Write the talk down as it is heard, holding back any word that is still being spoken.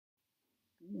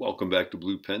Welcome back to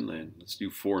Blue Pen Land. Let's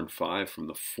do 4 and 5 from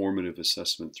the Formative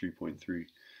Assessment 3.3.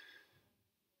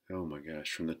 Oh my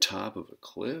gosh, from the top of a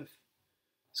cliff?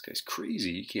 This guy's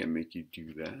crazy. He can't make you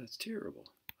do that. That's terrible.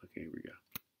 Okay, here we go.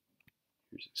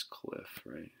 Here's this cliff,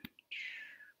 right?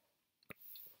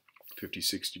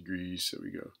 56 degrees, so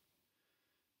we go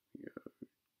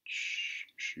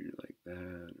shoot it like that,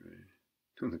 right?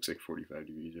 It looks like 45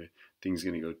 degrees, right? Thing's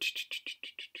gonna go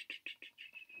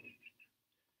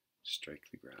strike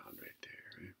the ground right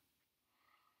there,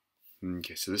 right?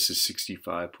 Okay, so this is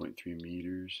 65.3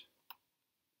 meters.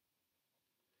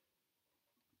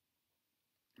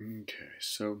 Okay,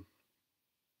 so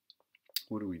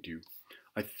what do we do?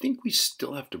 I think we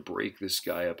still have to break this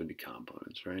guy up into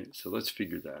components, right? So let's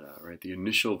figure that out, right? The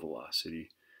initial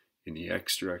velocity in the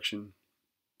x direction.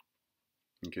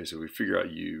 Okay, so we figure out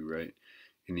u, right?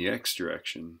 In the x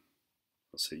direction,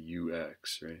 let's say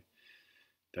ux, right?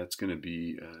 That's going to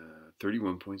be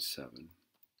 31.7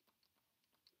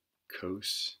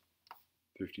 cos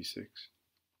 56.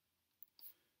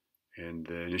 And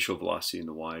the initial velocity in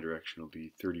the y direction will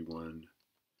be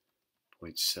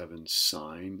 31.7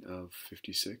 sine of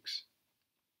 56.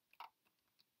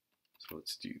 So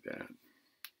let's do that.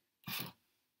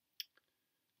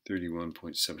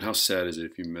 31.7. How sad is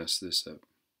it if you mess this up?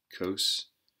 Cos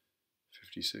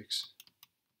 56.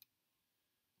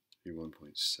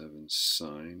 31.7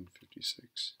 sine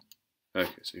 56.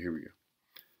 Okay, so here we go.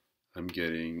 I'm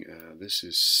getting, this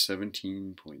is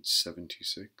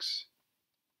 17.726.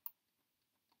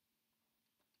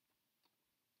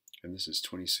 And this is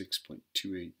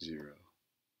 26.280.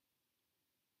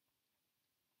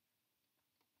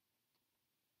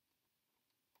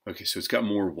 Okay, so it's got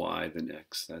more y than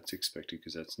x. That's expected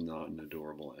because that's not an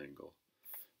adorable angle.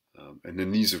 And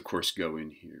then these, of course, go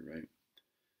in here, right?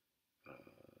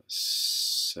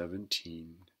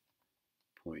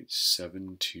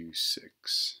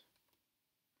 17.726.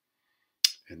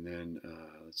 And then,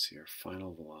 let's see, our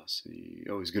final velocity.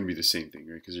 Oh, it's going to be the same thing,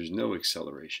 right? Because there's no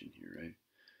acceleration here, right?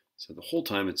 So the whole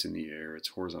time it's in the air, its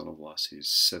horizontal velocity is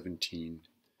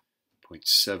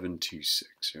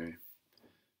 17.726, right?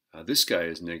 This guy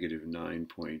is negative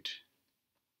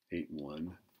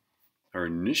 9.81. Our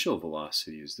initial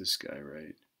velocity is this guy,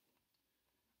 right?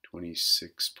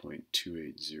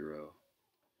 26.280.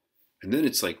 And then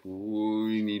it's like,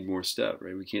 we need more stuff,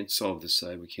 right? We can't solve this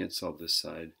side. We can't solve this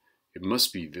side. It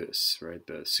must be this, right?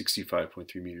 The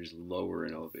 65.3 meters lower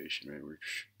in elevation, right? We're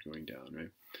going down,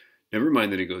 right? Never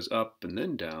mind that it goes up and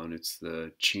then down. It's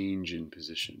the change in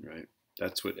position, right?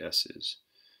 That's what S is.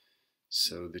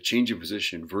 So the change in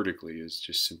position vertically is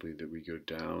just simply that we go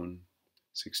down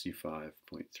 65.3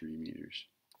 meters.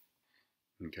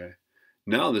 Okay?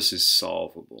 Now this is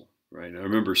solvable, right? Now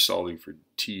remember, solving for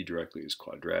t directly is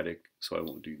quadratic, so I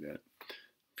won't do that.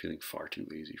 I'm feeling far too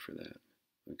lazy for that.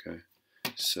 Okay?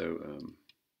 So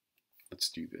let's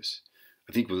do this.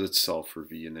 I think, well, let's solve for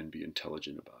v and then be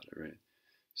intelligent about it, right?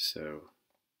 So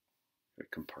I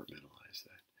compartmentalize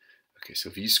that. Okay,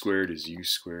 so v squared is u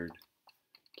squared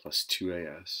plus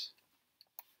 2as.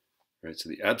 Right, so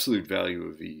the absolute value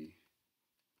of v,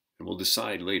 and we'll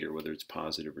decide later whether it's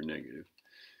positive or negative,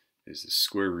 is the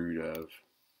square root of,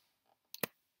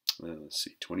 let's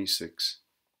see,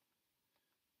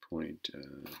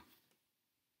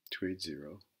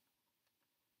 26.280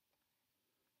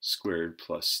 squared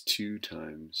plus 2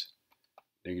 times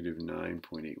negative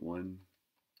 9.81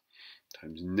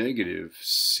 times negative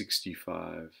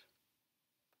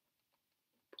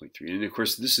 65.3. And of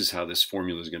course, this is how this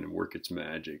formula is going to work its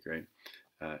magic, right?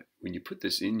 When you put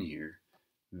this in here,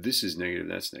 this is negative,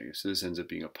 that's negative. So this ends up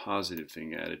being a positive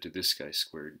thing added to this guy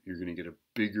squared. You're going to get a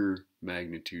bigger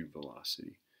magnitude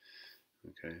velocity.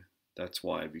 Okay? That's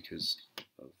why, because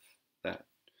of that,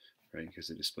 right? Because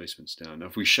the displacement's down. Now,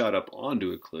 if we shot up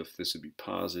onto a cliff, this would be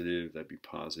positive, that'd be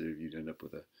positive. You'd end up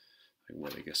with a,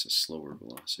 what, I guess a slower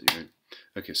velocity, right?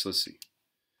 Okay, so let's see.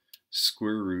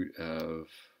 Square root of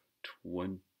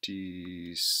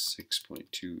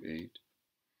 26.28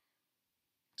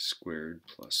 squared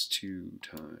plus 2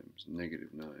 times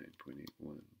negative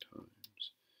 9.81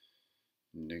 times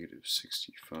negative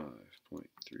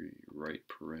 65.3, right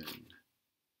paren.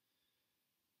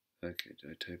 Okay, did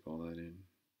I type all that in?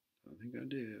 I think I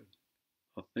did.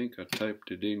 I think I typed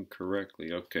it in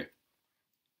correctly. Okay, I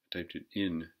typed it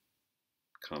in,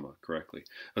 comma, correctly.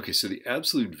 Okay, so the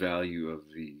absolute value of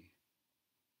v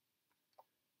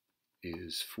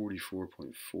is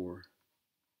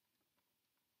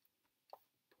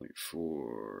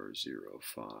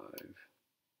 44.4.405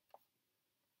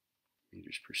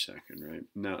 meters per second, right?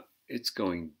 Now, it's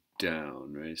going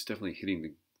down, right? It's definitely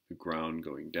hitting the the ground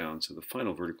going down. So the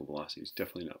final vertical velocity is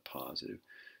definitely not positive.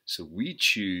 So we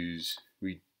choose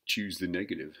the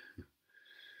negative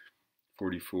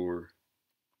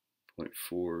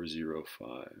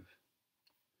 44.405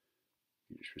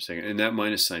 meters per second. And that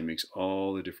minus sign makes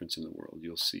all the difference in the world.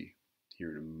 You'll see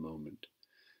here in a moment.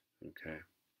 Okay.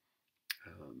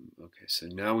 Okay, so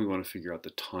now we want to figure out the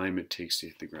time it takes to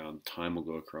hit the ground. Time will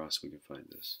go across. We can find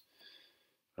this.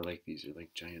 I like these. They're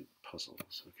like giant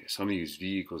puzzles. Okay, so I'm going to use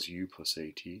V equals U plus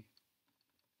AT.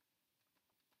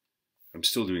 I'm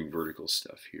still doing vertical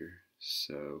stuff here.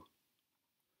 So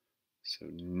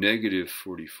negative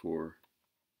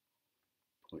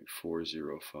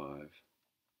 44.405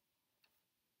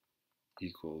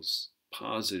 equals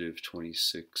positive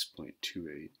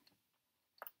 26.28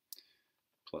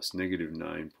 plus negative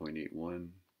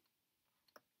 9.81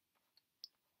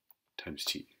 times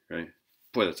t, right?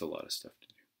 Boy, that's a lot of stuff to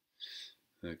do.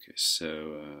 Okay,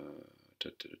 so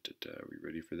are we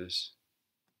ready for this?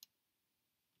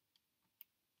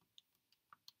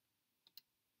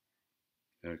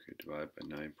 Okay, divide by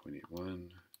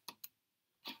 9.81.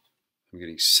 I'm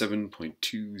getting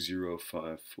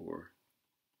 7.2054.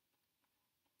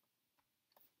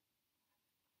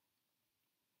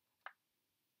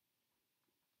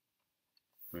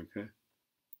 Okay.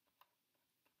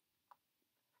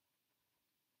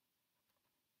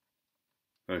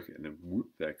 Okay, and then whoop,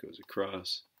 that goes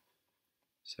across.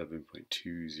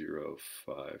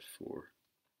 7.2054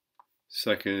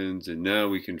 seconds. And now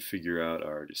we can figure out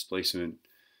our displacement.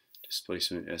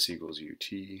 Displacement S equals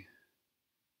UT.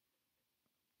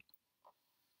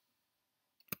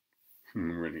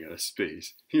 I'm running out of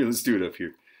space. Here, let's do it up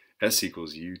here. S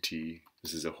equals UT.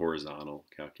 This is a horizontal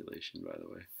calculation, by the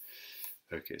way.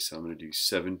 Okay, so I'm going to do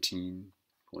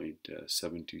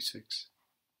 17.726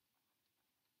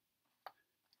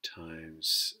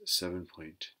 times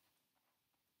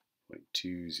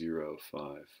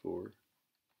 7.2054.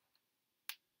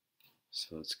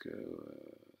 So let's go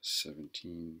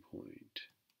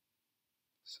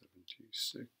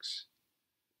 17.726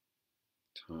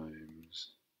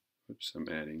 times, oops, I'm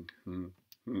adding. Okay,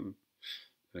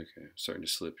 I'm starting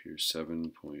to slip here.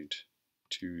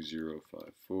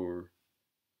 7.2054.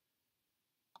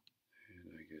 And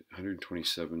I get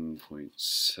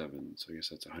 127.7, so I guess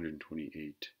that's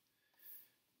 128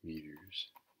 meters.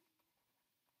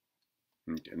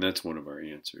 Okay, and that's one of our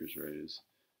answers, right, is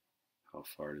how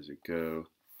far does it go?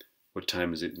 What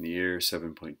time is it in the air?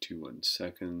 7.21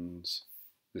 seconds.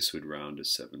 This would round to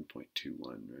 7.21,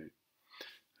 right?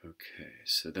 Okay,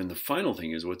 so then the final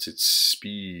thing is, what's its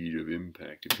speed of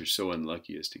impact, if you're so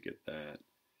unlucky as to get that.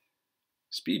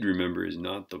 Speed, remember, is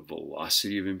not the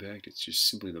velocity of impact, it's just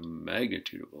simply the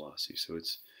magnitude of velocity. So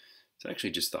it's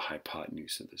actually just the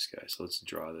hypotenuse of this guy. So let's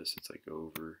draw this. It's like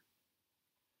over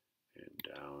and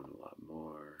down a lot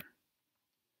more.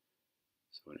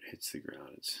 So when it hits the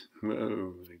ground, it's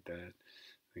whoa, like that.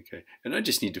 Okay, and I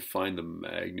just need to find the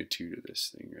magnitude of this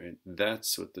thing, right?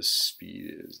 That's what the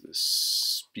speed is. The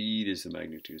speed is the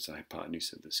magnitude. It's the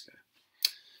hypotenuse of this guy.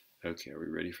 Okay, are we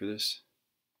ready for this?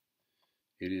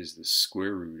 It is the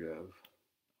square root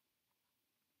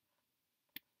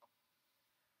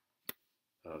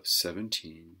of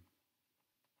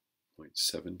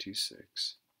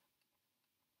 17.726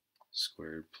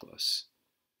 squared plus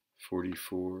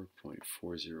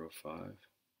 44.405.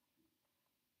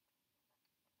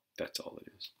 That's all it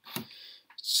is.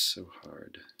 It's so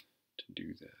hard to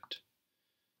do that.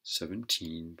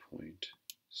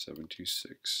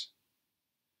 17.726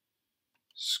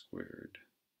 squared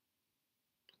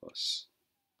plus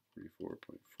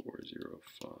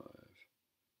 44.405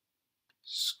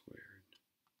 squared.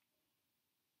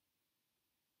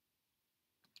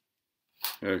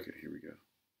 Okay, here we go.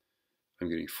 I'm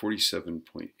getting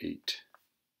 47.8.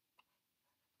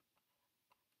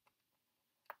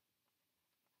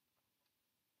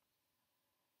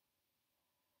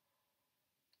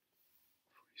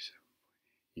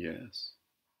 Yes.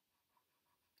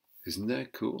 Isn't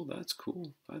that cool? That's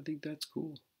cool. I think that's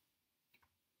cool.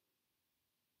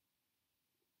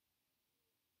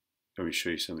 Let me show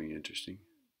you something interesting.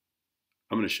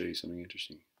 I'm going to show you something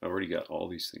interesting. I've already got all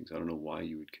these things. I don't know why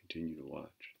you would continue to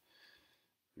watch.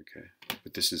 Okay,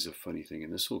 but this is a funny thing,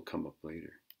 and this will come up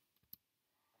later.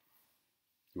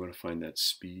 You want to find that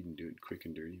speed and do it quick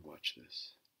and dirty? Watch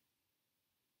this.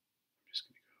 I'm just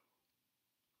going to go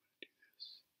do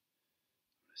this.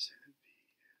 I'm going to say that V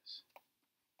is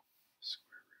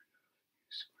square root of U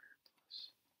squared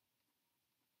plus.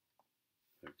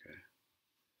 Okay.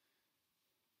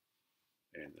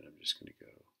 And then I'm just going to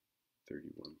go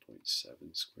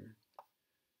 31.7 squared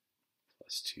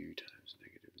plus 2 times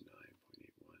negative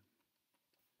 9.81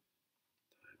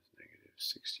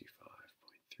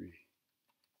 65.3.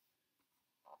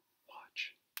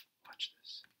 Watch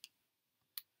this.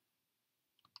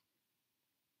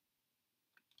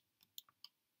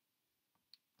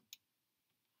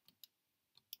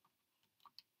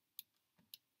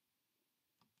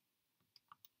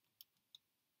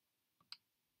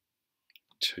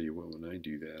 Tell you what, when I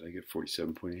do that, I get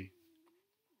 47.8.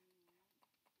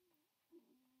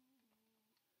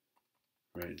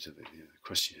 Right, so the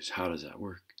question is, how does that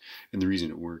work? And the reason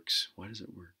it works, why does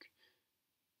it work?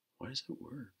 Why does it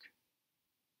work?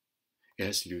 It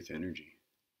has to do with energy.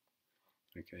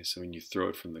 Okay, so when you throw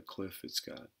it from the cliff, it's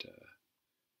got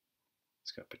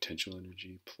potential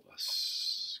energy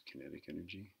plus kinetic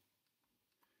energy.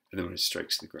 And then when it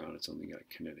strikes the ground, it's only got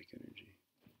kinetic energy.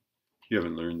 You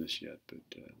haven't learned this yet, but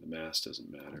the mass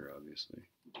doesn't matter, obviously.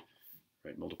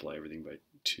 Right, multiply everything by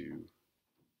 2.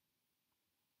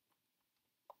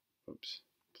 Oops,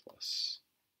 plus.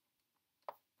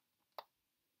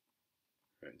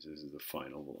 Right, so this is the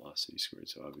final velocity squared.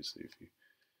 So obviously if you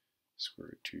square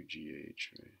root 2gh,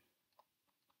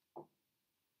 right,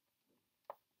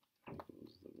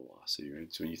 equals the velocity,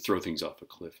 right? So when you throw things off a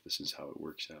cliff, this is how it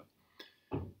works out.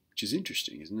 Which is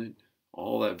interesting, isn't it?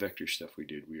 All that vector stuff we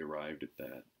did, we arrived at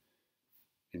that.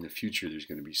 In the future, there's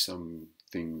going to be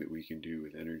something that we can do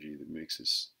with energy that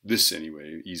makes this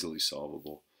anyway, easily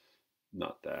solvable.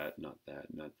 Not that, not the,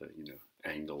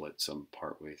 angle at some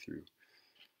part way through.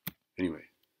 Anyway,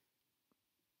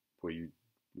 boy,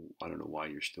 I don't know why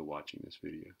you're still watching this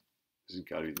video. This has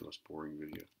got to be the most boring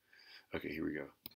video. Okay, here we go.